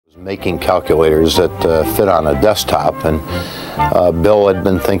Making calculators that fit on a desktop, and Bill had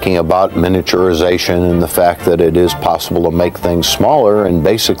been thinking about miniaturization and the fact that it is possible to make things smaller, and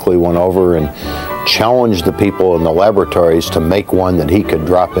basically went over and challenged the people in the laboratories to make one that he could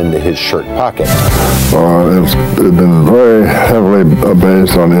drop into his shirt pocket. It's been very heavily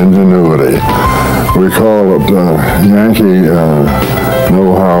based on ingenuity. We call it Yankee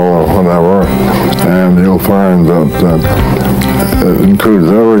know-how or whatever, and you'll find that it includes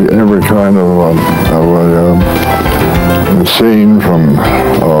every kind of machine, from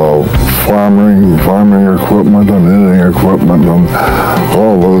farming equipment and knitting equipment and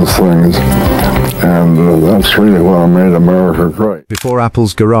all those things. And that's really what made America great. Before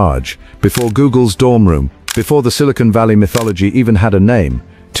Apple's garage, before Google's dorm room, before the Silicon Valley mythology even had a name,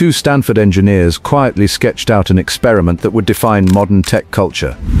 two Stanford engineers quietly sketched out an experiment that would define modern tech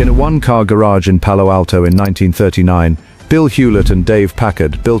culture. In a one-car garage in Palo Alto in 1939, Bill Hewlett and Dave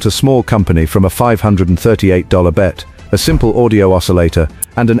Packard built a small company from a $538 bet, a simple audio oscillator,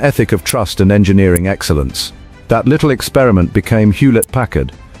 and an ethic of trust and engineering excellence. That little experiment became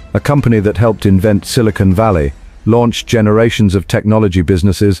Hewlett-Packard, a company that helped invent Silicon Valley, launched generations of technology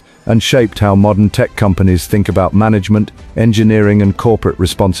businesses, and shaped how modern tech companies think about management, engineering, and corporate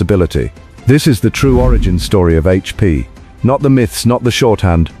responsibility. This is the true origin story of HP. Not the myths, not the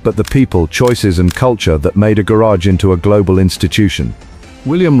shorthand, but the people, choices, and culture that made a garage into a global institution.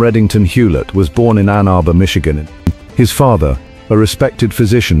 William Reddington Hewlett was born in Ann Arbor, Michigan. His father, a respected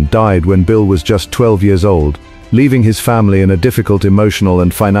physician, died when Bill was just 12 years old, leaving his family in a difficult emotional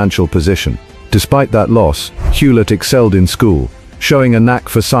and financial position. Despite that loss, Hewlett excelled in school, showing a knack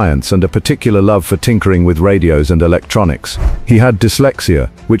for science and a particular love for tinkering with radios and electronics. He had dyslexia,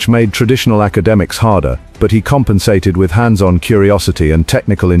 which made traditional academics harder, but he compensated with hands-on curiosity and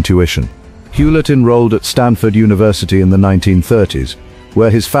technical intuition. Hewlett enrolled at Stanford University in the 1930s, where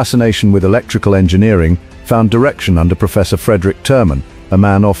his fascination with electrical engineering found direction under Professor Frederick Terman, a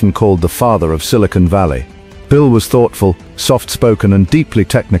man often called the father of Silicon Valley. Bill was thoughtful, soft-spoken, and deeply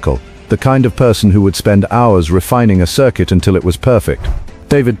technical, the kind of person who would spend hours refining a circuit until it was perfect.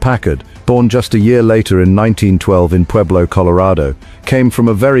 David Packard, born just a year later in 1912 in Pueblo, Colorado, came from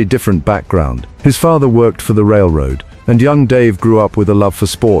a very different background. His father worked for the railroad, and young Dave grew up with a love for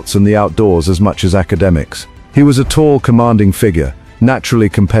sports and the outdoors as much as academics. He was a tall, commanding figure, naturally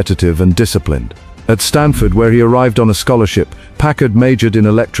competitive and disciplined. At Stanford, where he arrived on a scholarship, Packard majored in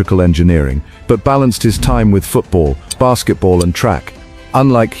electrical engineering, but balanced his time with football, basketball, and track.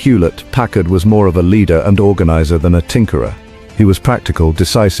 Unlike Hewlett, Packard was more of a leader and organizer than a tinkerer. He was practical,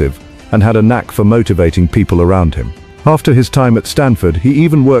 decisive, and had a knack for motivating people around him. After his time at Stanford, he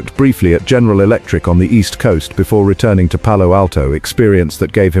even worked briefly at General Electric on the East Coast before returning to Palo Alto, experience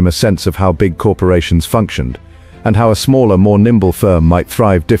that gave him a sense of how big corporations functioned, and how a smaller, more nimble firm might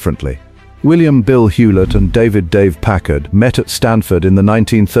thrive differently. William Bill Hewlett and Dave Packard met at Stanford in the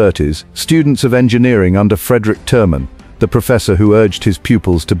 1930s, students of engineering under Frederick Terman, the professor who urged his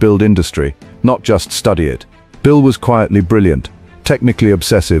pupils to build industry, not just study it. Bill was quietly brilliant, technically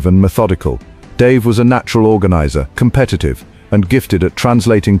obsessive and methodical. Dave was a natural organizer, competitive, and gifted at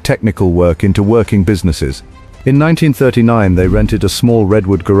translating technical work into working businesses. In 1939, they rented a small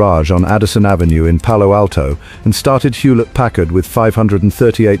redwood garage on Addison Avenue in Palo Alto and started Hewlett-Packard with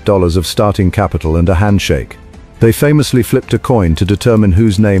 $538 of starting capital and a handshake. They famously flipped a coin to determine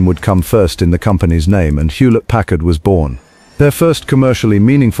whose name would come first in the company's name, and Hewlett-Packard was born. Their first commercially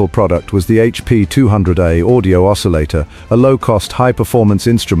meaningful product was the HP 200A audio oscillator, a low-cost, high-performance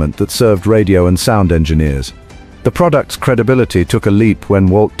instrument that served radio and sound engineers. The product's credibility took a leap when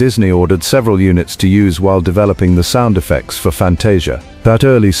Walt Disney ordered several units to use while developing the sound effects for Fantasia. That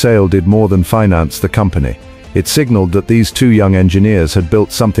early sale did more than finance the company. It signaled that these two young engineers had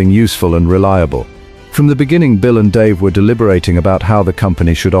built something useful and reliable. From the beginning, Bill and Dave were deliberating about how the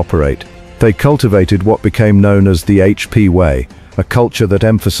company should operate. They cultivated what became known as the HP way, a culture that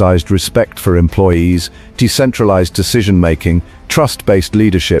emphasized respect for employees, decentralized decision-making, trust-based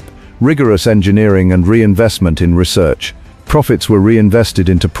leadership, rigorous engineering, and reinvestment in research. Profits were reinvested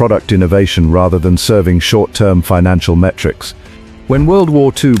into product innovation rather than serving short-term financial metrics. When World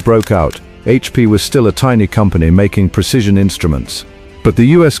War II broke out, HP was still a tiny company making precision instruments. But the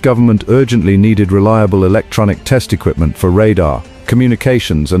US government urgently needed reliable electronic test equipment for radar,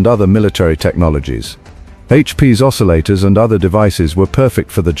 communications, and other military technologies. HP's oscillators and other devices were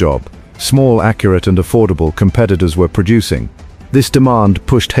perfect for the job. Small, accurate, and affordable competitors were producing. This demand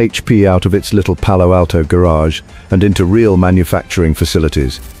pushed HP out of its little Palo Alto garage and into real manufacturing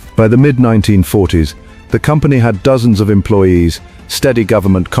facilities. By the mid-1940s, the company had dozens of employees, steady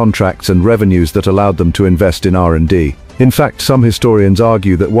government contracts, and revenues that allowed them to invest in R&D. In fact, some historians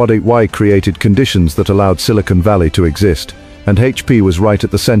argue that Y created conditions that allowed Silicon Valley to exist, and HP was right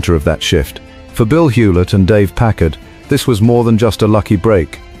at the center of that shift. For Bill Hewlett and Dave Packard, this was more than just a lucky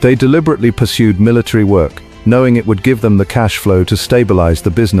break. They deliberately pursued military work, knowing it would give them the cash flow to stabilize the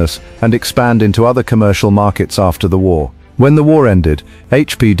business and expand into other commercial markets after the war. When the war ended,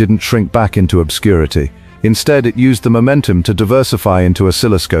 HP didn't shrink back into obscurity. Instead, it used the momentum to diversify into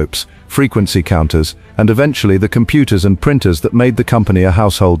oscilloscopes, frequency counters, and eventually the computers and printers that made the company a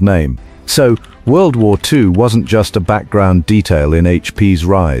household name. So, World War II wasn't just a background detail in HP's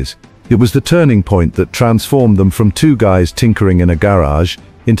rise. It was the turning point that transformed them from two guys tinkering in a garage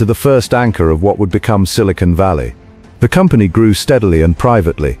into the first anchor of what would become Silicon Valley. The company grew steadily and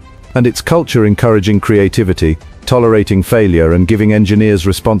privately, and its culture encouraging creativity, tolerating failure, and giving engineers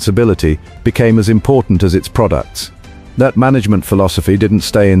responsibility became as important as its products. That management philosophy didn't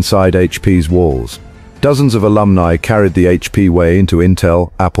stay inside HP's walls. Dozens of alumni carried the HP way into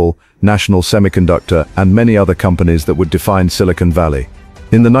Intel, Apple, National Semiconductor, and many other companies that would define Silicon Valley.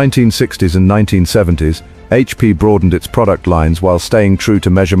 In the 1960s and 1970s, HP broadened its product lines while staying true to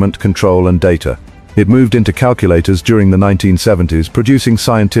measurement, control, and data. It moved into calculators during the 1970s, producing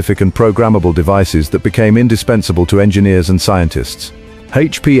scientific and programmable devices that became indispensable to engineers and scientists.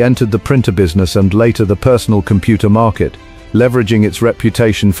 HP entered the printer business and later the personal computer market, leveraging its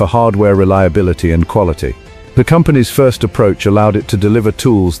reputation for hardware reliability and quality. The company's first approach allowed it to deliver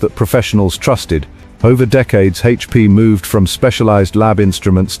tools that professionals trusted. Over decades, HP moved from specialized lab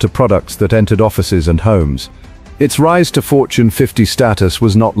instruments to products that entered offices and homes. Its rise to Fortune 50 status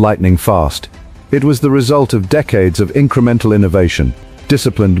was not lightning fast. It was the result of decades of incremental innovation,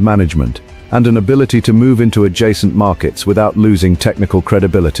 disciplined management, and an ability to move into adjacent markets without losing technical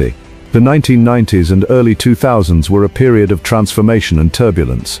credibility. The 1990s and early 2000s were a period of transformation and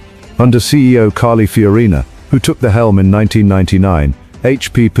turbulence. Under CEO Carly Fiorina, who took the helm in 1999,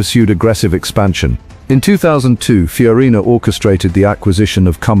 HP pursued aggressive expansion. In 2002, Fiorina orchestrated the acquisition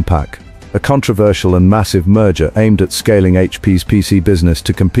of Compaq, a controversial and massive merger aimed at scaling HP's PC business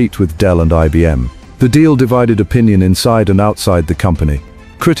to compete with Dell and IBM. The deal divided opinion inside and outside the company.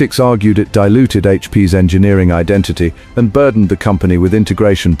 Critics argued it diluted HP's engineering identity and burdened the company with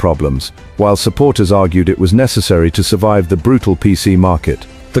integration problems, while supporters argued it was necessary to survive the brutal PC market.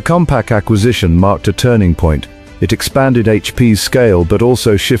 The Compaq acquisition marked a turning point. It expanded HP's scale but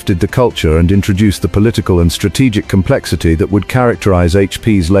also shifted the culture and introduced the political and strategic complexity that would characterize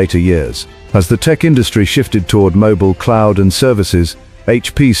HP's later years. As the tech industry shifted toward mobile, cloud, and services,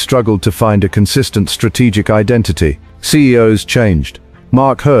 HP struggled to find a consistent strategic identity. CEOs changed.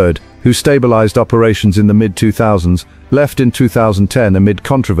 Mark Hurd, who stabilized operations in the mid-2000s, left in 2010 amid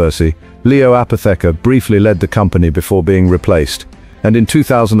controversy. Leo Apotheker briefly led the company before being replaced. And in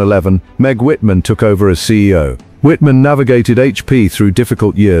 2011, Meg Whitman took over as CEO. Whitman navigated HP through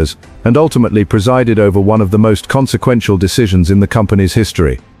difficult years and ultimately presided over one of the most consequential decisions in the company's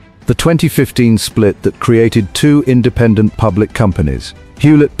history: the 2015 split that created two independent public companies.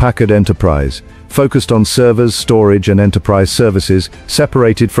 Hewlett-Packard Enterprise, focused on servers, storage, and enterprise services,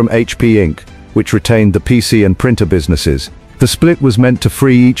 separated from HP Inc., which retained the PC and printer businesses. The split was meant to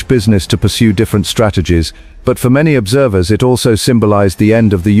free each business to pursue different strategies, but for many observers it also symbolized the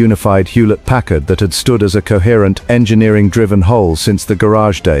end of the unified Hewlett-Packard that had stood as a coherent, engineering-driven whole since the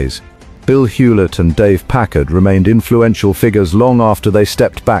garage days. Bill Hewlett and Dave Packard remained influential figures long after they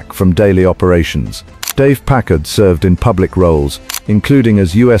stepped back from daily operations. Dave Packard served in public roles, including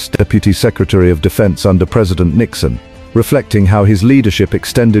as U.S. Deputy Secretary of Defense under President Nixon, reflecting how his leadership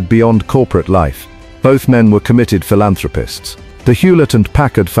extended beyond corporate life. Both men were committed philanthropists. The Hewlett and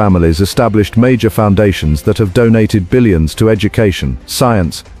Packard families established major foundations that have donated billions to education,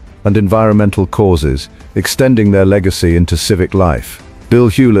 science, and environmental causes, extending their legacy into civic life. Bill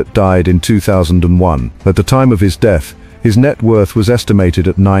Hewlett died in 2001. At the time of his death, his net worth was estimated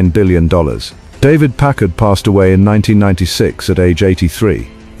at $9 billion. David Packard passed away in 1996 at age 83.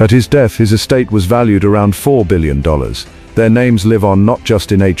 At his death, his estate was valued around $4 billion. Their names live on not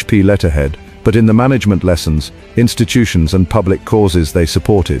just in HP letterhead, but in the management lessons, institutions, and public causes they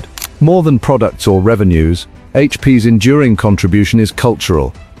supported. More than products or revenues, HP's enduring contribution is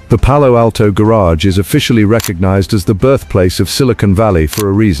cultural. The Palo Alto garage is officially recognized as the birthplace of Silicon Valley for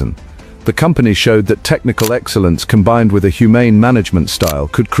a reason. The company showed that technical excellence combined with a humane management style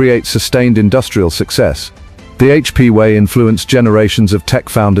could create sustained industrial success. The HP way influenced generations of tech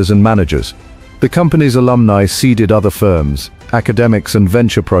founders and managers. The company's alumni seeded other firms, academics, and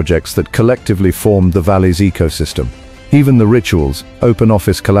venture projects that collectively formed the Valley's ecosystem. Even the rituals, open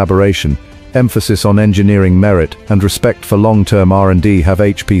office collaboration, emphasis on engineering merit, and respect for long-term R&D have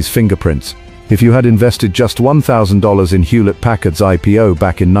HP's fingerprints. If you had invested just $1,000 in Hewlett-Packard's IPO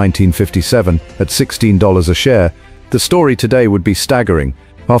back in 1957 at $16 a share, the story today would be staggering.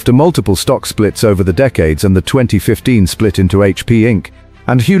 After multiple stock splits over the decades and the 2015 split into HP Inc.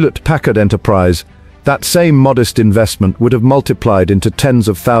 and Hewlett-Packard Enterprise, that same modest investment would have multiplied into tens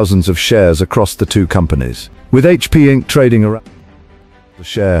of thousands of shares across the two companies. With HP Inc. trading around the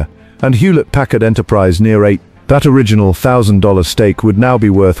share and Hewlett-Packard Enterprise near $8, that original $1,000 stake would now be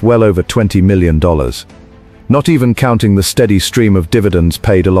worth well over $20 million. Not even counting the steady stream of dividends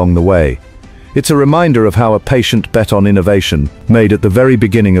paid along the way. It's a reminder of how a patient bet on innovation, made at the very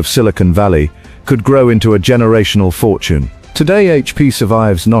beginning of Silicon Valley, could grow into a generational fortune. Today HP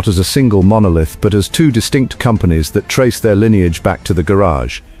survives not as a single monolith but as two distinct companies that trace their lineage back to the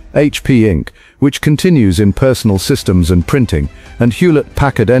garage. HP Inc., which continues in personal systems and printing, and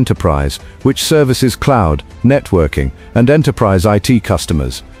Hewlett-Packard Enterprise, which services cloud, networking, and enterprise IT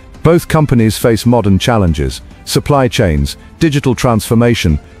customers. Both companies face modern challenges, supply chains, digital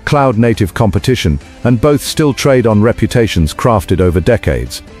transformation, cloud-native competition, and both still trade on reputations crafted over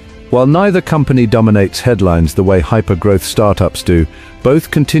decades. While neither company dominates headlines the way hyper-growth startups do,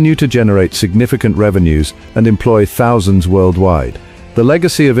 both continue to generate significant revenues and employ thousands worldwide. The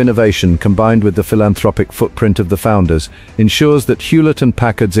legacy of innovation combined with the philanthropic footprint of the founders ensures that Hewlett and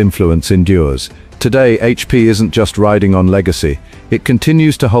Packard's influence endures. Today, HP isn't just riding on legacy, it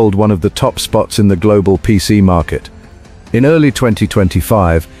continues to hold one of the top spots in the global PC market. In early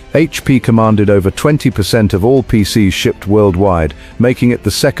 2025, HP commanded over 20% of all PCs shipped worldwide, making it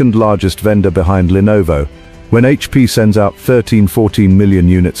the second largest vendor behind Lenovo. When HP sends out 13-14 million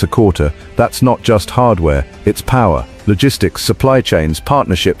units a quarter, that's not just hardware, it's power, logistics, supply chains,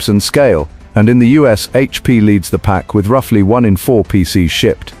 partnerships, and scale. And in the US, HP leads the pack with roughly 1 in 4 PCs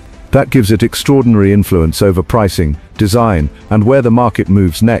shipped. That gives it extraordinary influence over pricing, design, and where the market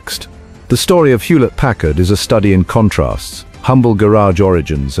moves next. The story of Hewlett-Packard is a study in contrasts: humble garage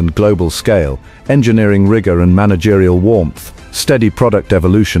origins and global scale, engineering rigor and managerial warmth, steady product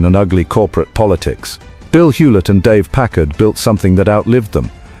evolution and ugly corporate politics. Bill Hewlett and Dave Packard built something that outlived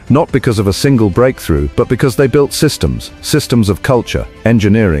them, not because of a single breakthrough, but because they built systems of culture,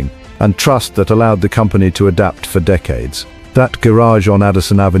 engineering, and trust that allowed the company to adapt for decades. That garage on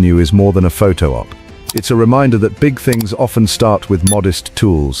Addison Avenue is more than a photo op. It's a reminder that big things often start with modest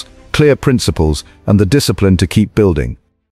tools, clear principles, and the discipline to keep building.